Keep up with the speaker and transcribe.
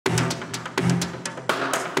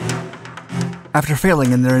After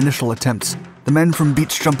failing in their initial attempts, the men from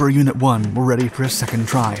Beach Jimper Unit-1 were ready for a second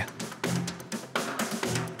try.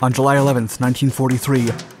 On July 11,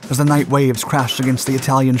 1943, as the night waves crashed against the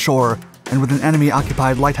Italian shore, and with an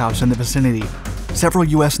enemy-occupied lighthouse in the vicinity, several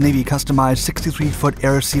U.S. Navy customized 63-foot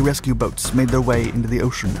air-sea rescue boats made their way into the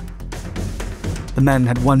ocean. The men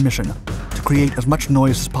had one mission: to create as much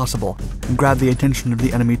noise as possible and grab the attention of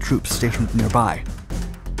the enemy troops stationed nearby.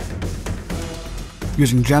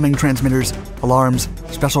 Using jamming transmitters, alarms,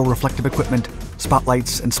 special reflective equipment,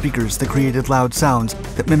 spotlights, and speakers that created loud sounds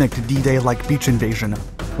that mimicked D-Day-like beach invasion,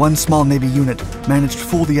 one small Navy unit managed to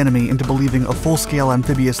fool the enemy into believing a full-scale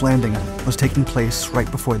amphibious landing was taking place right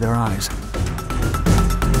before their eyes.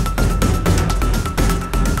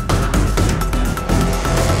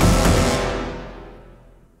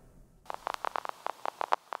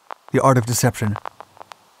 The art of deception.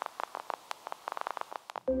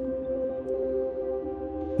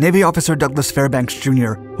 Navy officer Douglas Fairbanks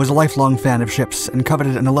Jr. was a lifelong fan of ships and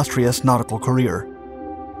coveted an illustrious nautical career.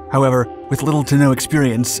 However, with little to no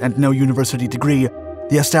experience and no university degree,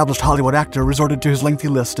 the established Hollywood actor resorted to his lengthy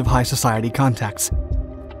list of high society contacts.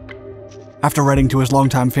 After writing to his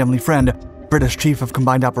longtime family friend, British Chief of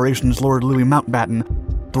Combined Operations Lord Louis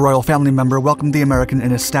Mountbatten, the royal family member welcomed the American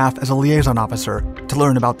and his staff as a liaison officer to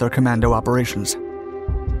learn about their commando operations.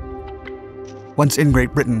 Once in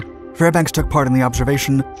Great Britain, Fairbanks took part in the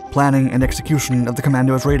observation, planning, and execution of the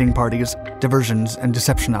commandos' raiding parties, diversions, and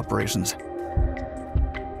deception operations.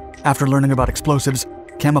 After learning about explosives,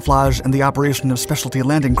 camouflage, and the operation of specialty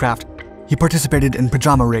landing craft, he participated in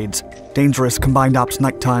pajama raids, dangerous combined ops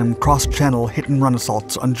nighttime, cross-channel hit-and-run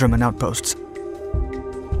assaults on German outposts.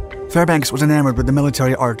 Fairbanks was enamored with the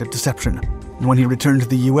military art of deception, and when he returned to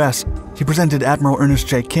the U.S., he presented Admiral Ernest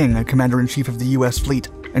J. King, Commander-in-Chief of the U.S. Fleet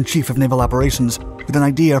and Chief of Naval Operations, with an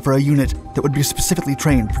idea for a unit that would be specifically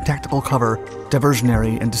trained for tactical cover,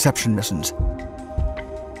 diversionary, and deception missions.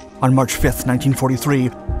 On March 5, 1943,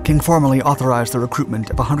 King formally authorized the recruitment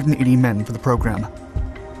of 180 men for the program.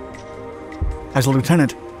 As a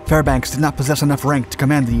lieutenant, Fairbanks did not possess enough rank to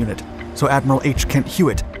command the unit, so Admiral H. Kent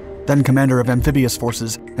Hewitt, then commander of amphibious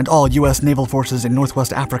forces and all U.S. naval forces in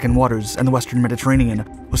Northwest African waters and the Western Mediterranean,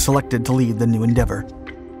 was selected to lead the new endeavor.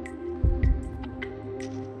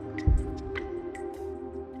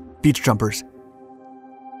 Beach Jumpers.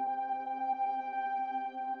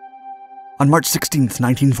 On March 16,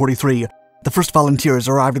 1943, the first volunteers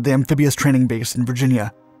arrived at the amphibious training base in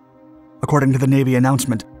Virginia. According to the Navy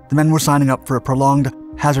announcement, the men were signing up for a prolonged,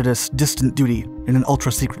 hazardous, distant duty in an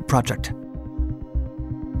ultra-secret project.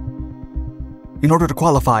 In order to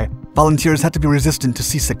qualify, volunteers had to be resistant to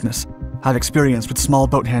seasickness, have experience with small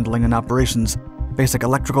boat handling and operations, basic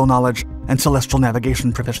electrical knowledge, and celestial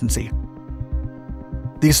navigation proficiency.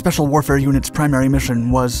 These special warfare units' primary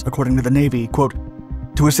mission was, according to the Navy, quote,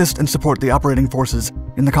 to assist and support the operating forces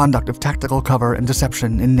in the conduct of tactical cover and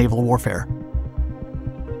deception in naval warfare.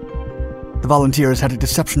 The volunteers had a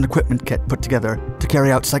deception equipment kit put together to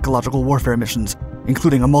carry out psychological warfare missions,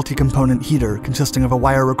 including a multi-component heater consisting of a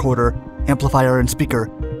wire recorder, amplifier and speaker,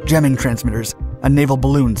 jamming transmitters, and naval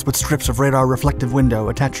balloons with strips of radar reflective window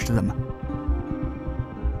attached to them.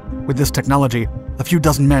 With this technology, a few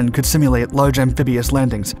dozen men could simulate large amphibious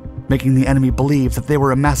landings, making the enemy believe that they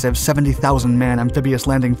were a massive 70,000-man amphibious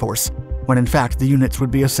landing force, when in fact the units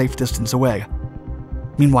would be a safe distance away.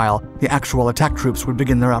 Meanwhile, the actual attack troops would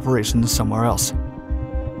begin their operations somewhere else.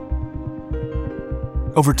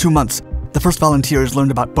 Over 2 months, the first volunteers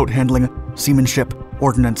learned about boat handling, seamanship,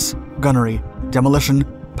 ordnance, gunnery, demolition,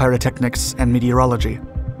 pyrotechnics, and meteorology.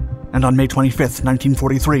 And on May 25,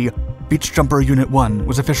 1943, Beach Jimper Unit-1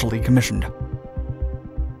 was officially commissioned.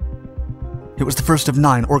 It was the first of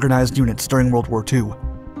 9 organized units during World War II.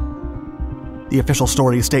 The official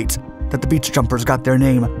story states that the Beach Jumpers got their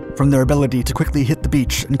name from their ability to quickly hit the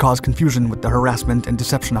beach and cause confusion with the harassment and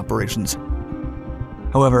deception operations.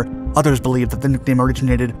 However, others believe that the nickname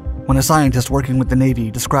originated when a scientist working with the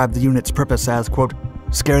Navy described the unit's purpose as, quote,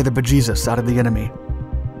 scare the bejesus out of the enemy.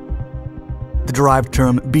 The derived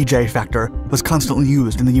term BJ factor was constantly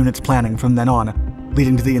used in the unit's planning from then on,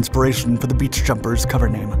 leading to the inspiration for the Beach Jumpers' cover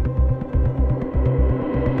name.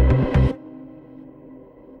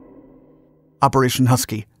 Operation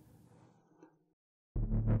Husky.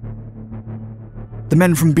 The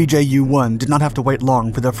men from BJU-1 did not have to wait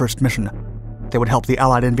long for their first mission. They would help the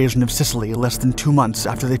Allied invasion of Sicily less than 2 months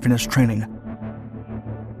after they finished training.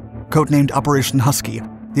 Codenamed Operation Husky,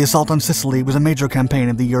 the assault on Sicily was a major campaign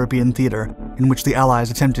of the European theater in which the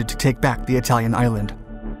Allies attempted to take back the Italian island.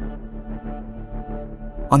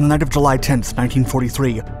 On the night of July 10,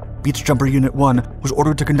 1943, Beach Jumper Unit-1 was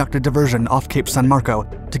ordered to conduct a diversion off Cape San Marco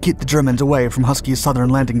to keep the Germans away from Husky's southern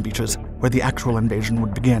landing beaches, where the actual invasion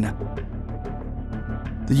would begin.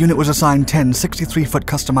 The unit was assigned 10 63-foot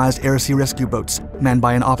customized air-sea rescue boats, manned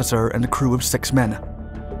by an officer and a crew of 6 men.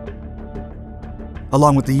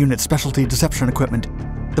 Along with the unit's specialty deception equipment,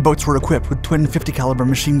 the boats were equipped with twin 50-caliber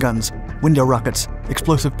machine guns, window rockets,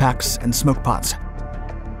 explosive packs, and smoke pots.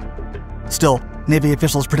 Still, Navy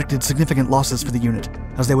officials predicted significant losses for the unit,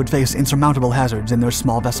 as they would face insurmountable hazards in their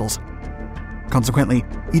small vessels. Consequently,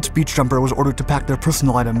 each beach jumper was ordered to pack their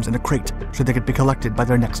personal items in a crate so they could be collected by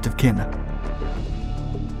their next of kin.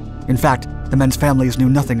 In fact, the men's families knew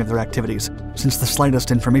nothing of their activities, since the slightest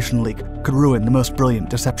information leak could ruin the most brilliant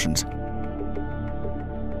deceptions.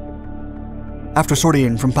 After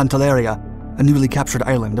sortying from Pantelleria, a newly captured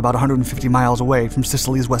island about 150 miles away from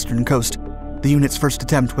Sicily's western coast, the unit's first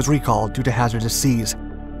attempt was recalled due to hazardous seas.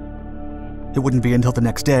 It wouldn't be until the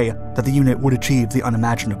next day that the unit would achieve the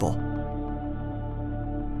unimaginable.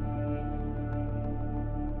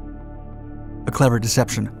 A clever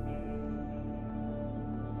deception.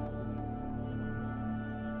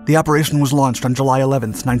 The operation was launched on July 11,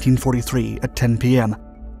 1943 at 10 p.m.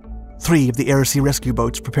 3 of the air-sea rescue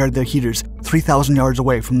boats prepared their heaters 3,000 yards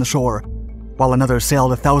away from the shore, while another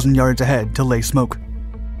sailed 1,000 yards ahead to lay smoke.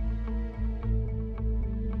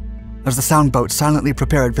 As the sound boats silently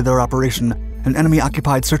prepared for their operation, an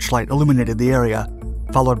enemy-occupied searchlight illuminated the area,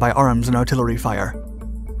 followed by arms and artillery fire.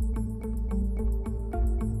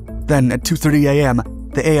 Then, at 2:30 a.m.,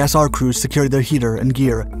 the ASR crews secured their heater and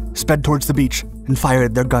gear, sped towards the beach, and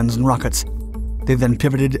fired their guns and rockets. They then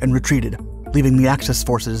pivoted and retreated, leaving the Axis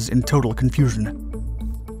forces in total confusion.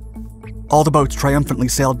 All the boats triumphantly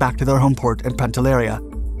sailed back to their home port at Pantelleria.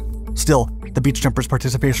 Still, the beach jumpers'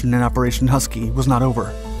 participation in Operation Husky was not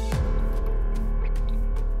over.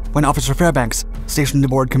 When Officer Fairbanks, stationed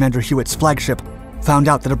aboard Commander Hewitt's flagship, found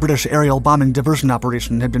out that a British aerial bombing diversion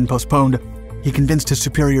operation had been postponed, he convinced his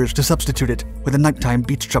superiors to substitute it with a nighttime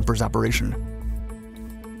beach jumpers operation.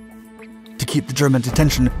 To keep the Germans'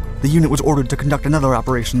 attention, the unit was ordered to conduct another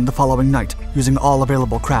operation the following night using all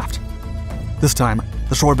available craft. This time,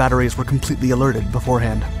 the shore batteries were completely alerted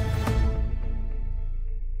beforehand.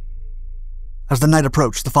 As the night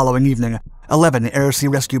approached the following evening, 11 air-sea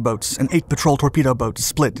rescue boats and 8 patrol torpedo boats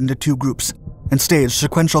split into 2 groups and staged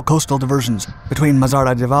sequential coastal diversions between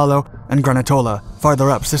Mazzara di Vallo and Granatola, farther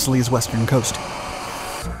up Sicily's western coast.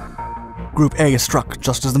 Group A struck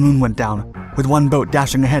just as the moon went down, with one boat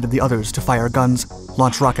dashing ahead of the others to fire guns,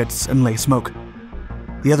 launch rockets, and lay smoke.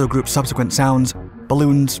 The other group's subsequent sounds,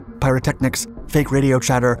 balloons, pyrotechnics, fake radio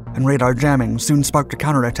chatter, and radar jamming soon sparked a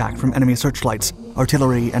counterattack from enemy searchlights,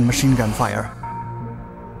 artillery, and machine gun fire.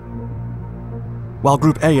 While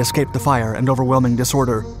Group A escaped the fire and overwhelming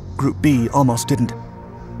disorder, Group B almost didn't.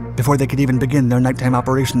 Before they could even begin their nighttime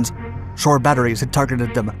operations, shore batteries had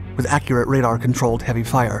targeted them with accurate radar-controlled heavy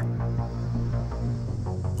fire.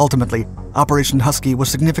 Ultimately, Operation Husky was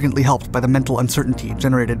significantly helped by the mental uncertainty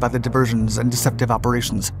generated by the diversions and deceptive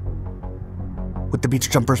operations. With the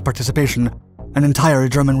beach jumpers' participation, an entire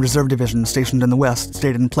German reserve division stationed in the west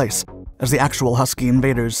stayed in place, as the actual Husky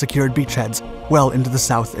invaders secured beachheads well into the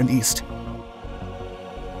south and east.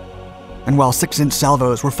 And while 6-inch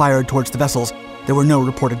salvos were fired towards the vessels, there were no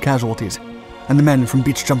reported casualties, and the men from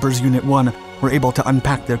Beach Jumpers Unit-1 were able to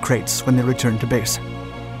unpack their crates when they returned to base.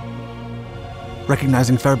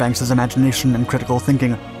 Recognizing Fairbanks' imagination and critical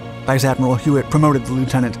thinking, Vice Admiral Hewitt promoted the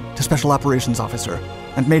lieutenant to Special Operations Officer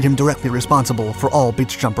and made him directly responsible for all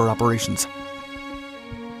beach jumper operations.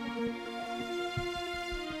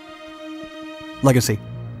 Legacy.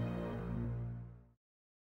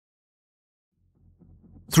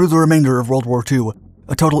 Through the remainder of World War II,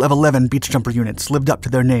 a total of 11 beach jumper units lived up to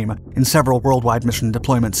their name in several worldwide mission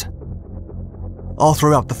deployments. All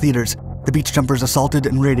throughout the theaters, the beach jumpers assaulted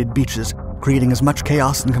and raided beaches, creating as much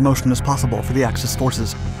chaos and commotion as possible for the Axis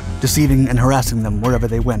forces, deceiving and harassing them wherever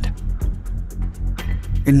they went.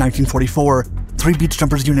 In 1944, 3 beach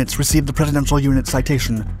jumpers units received the Presidential Unit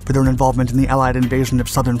Citation for their involvement in the Allied invasion of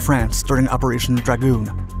southern France during Operation Dragoon.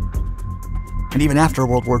 And even after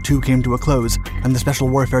World War II came to a close and the special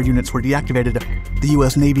warfare units were deactivated, the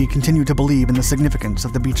US Navy continued to believe in the significance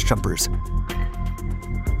of the beach jumpers.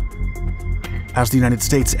 As the United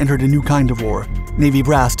States entered a new kind of war, Navy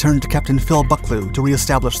brass turned to Captain Phil Bucklew to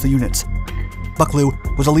re-establish the units. Bucklew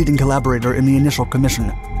was a leading collaborator in the initial commission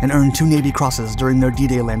and earned 2 Navy crosses during their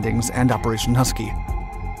D-Day landings and Operation Husky.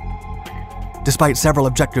 Despite several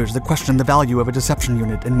objectors that questioned the value of a deception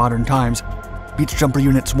unit in modern times, Beach Jumper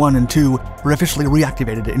Units 1 and 2 were officially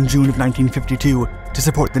reactivated in June of 1952 to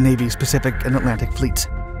support the Navy's Pacific and Atlantic fleets.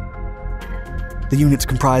 The units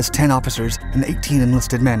comprised 10 officers and 18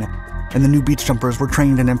 enlisted men, and the new beach jumpers were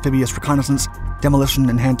trained in amphibious reconnaissance, demolition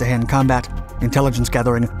and hand-to-hand combat, intelligence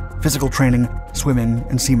gathering, physical training, swimming,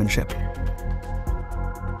 and seamanship.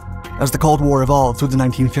 As the Cold War evolved through the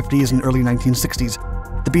 1950s and early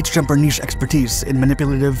 1960s, the beach jumper niche expertise in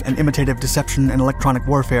manipulative and imitative deception and electronic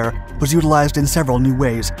warfare was utilized in several new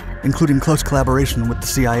ways, including close collaboration with the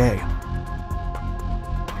CIA.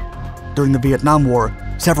 During the Vietnam War,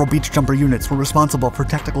 several beach jumper units were responsible for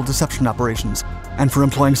tactical deception operations and for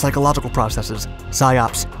employing psychological processes,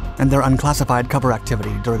 psyops, and their unclassified cover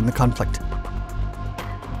activity during the conflict.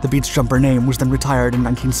 The beach jumper name was then retired in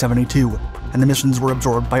 1972, and the missions were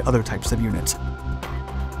absorbed by other types of units.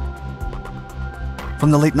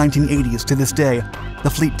 From the late 1980s to this day, the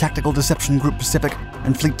Fleet Tactical Deception Group Pacific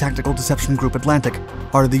and Fleet Tactical Deception Group Atlantic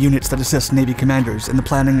are the units that assist Navy commanders in the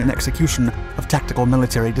planning and execution of tactical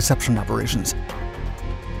military deception operations.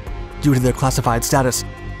 Due to their classified status,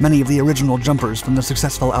 many of the original jumpers from the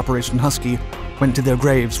successful Operation Husky went to their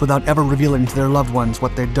graves without ever revealing to their loved ones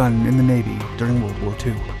what they'd done in the Navy during World War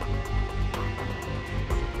II.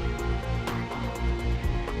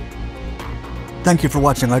 Thank you for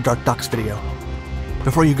watching our Dark Docs video.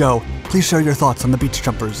 Before you go, please share your thoughts on the beach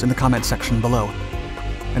jumpers in the comment section below.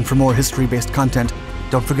 And for more history-based content,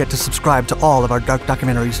 don't forget to subscribe to all of our Dark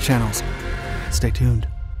Documentaries channels. Stay tuned.